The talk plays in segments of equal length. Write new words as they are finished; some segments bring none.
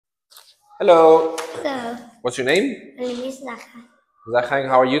Hello. Hello, What's your name? my name is Gia Khang. Gia Khang,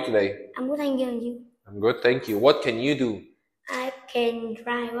 how are you today? I'm good, thank you. And you? I'm good, thank you. What can you do? I can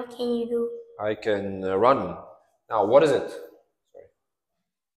drive. What can you do? I can run. Now, what is it? Sorry.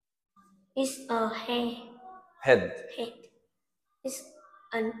 It's a hair, Head. head. It's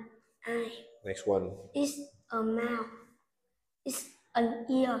an eye. Next one. It's a mouth. It's an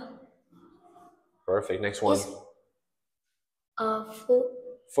ear. Perfect. Next one. It's a foot.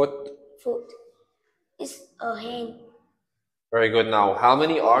 Foot. Foot. It's a hand. Very good. Now, how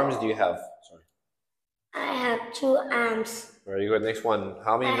many arms do you have? Sorry. I have 2 arms. Very good. Next one.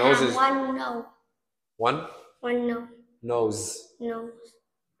 How many I noses? have 1 nose. One? 1 nose. Nose. Nose.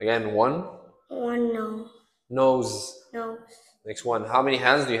 Again, one? 1 nose. Nose. Nose. Next one. How many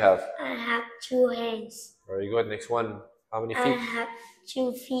hands do you have? I have 2 hands. Very good. Next one. How many I feet? have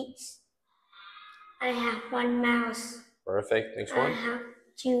 2 feet. I have 1 mouth. Perfect. Next I one. have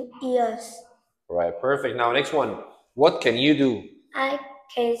 2 ears. All right. Perfect. Now, next one. What can you do? I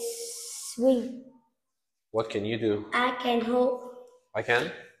can swim. What can you do? I can hold. I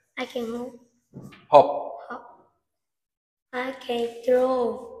can I can hold. hop, Hop. I can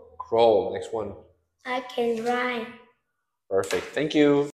throw. crawl. Next one. I can ride. Perfect. Thank you.